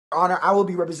Your Honor, I will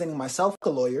be representing myself, a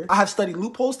lawyer. I have studied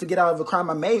loopholes to get out of a crime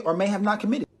I may or may have not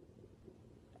committed.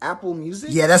 Apple Music?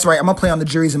 Yeah, that's right. I'm gonna play on the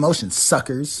jury's emotions,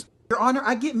 suckers. Your Honor,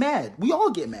 I get mad. We all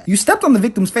get mad. You stepped on the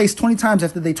victim's face 20 times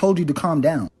after they told you to calm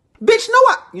down. Bitch,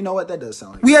 no, You know what? That does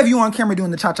sound like We have you on camera doing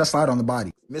the cha-cha slide on the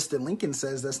body. Mr. Lincoln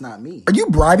says that's not me. Are you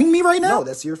bribing me right now? No,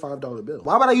 that's your $5 bill.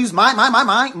 Why would I use my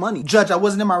money? Judge, I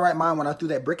wasn't in my right mind when I threw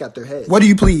that brick at their head. What do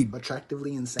you plead?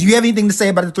 Attractively insane. Do you have anything to say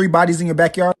about the 3 bodies in your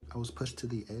backyard? I was pushed to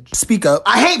the edge. Speak up.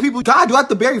 I hate people. God, do I have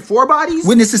to bury 4 bodies?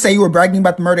 Witnesses say you were bragging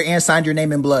about the murder and signed your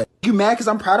name in blood. You mad because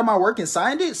I'm proud of my work and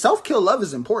signed it? Self-kill love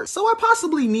is important. So I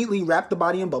possibly neatly wrapped the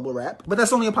body in bubble wrap. But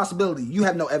that's only a possibility. You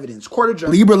have no evidence. Court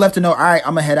adjourned. Libra left to know, alright,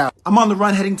 I'ma head out. I'm on the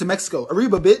run heading to Mexico.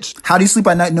 Arriba, bitch. How do you sleep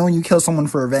at night knowing you killed someone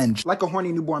for revenge? Like a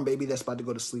horny newborn baby that's about to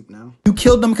go to sleep now. You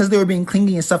killed them because they were being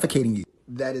clingy and suffocating you.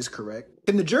 That is correct.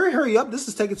 Can the jury hurry up? This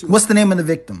is taking too long. What's the name of the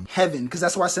victim? Heaven, because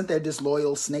that's why I sent that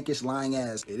disloyal, snakish, lying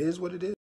ass. It is what it is.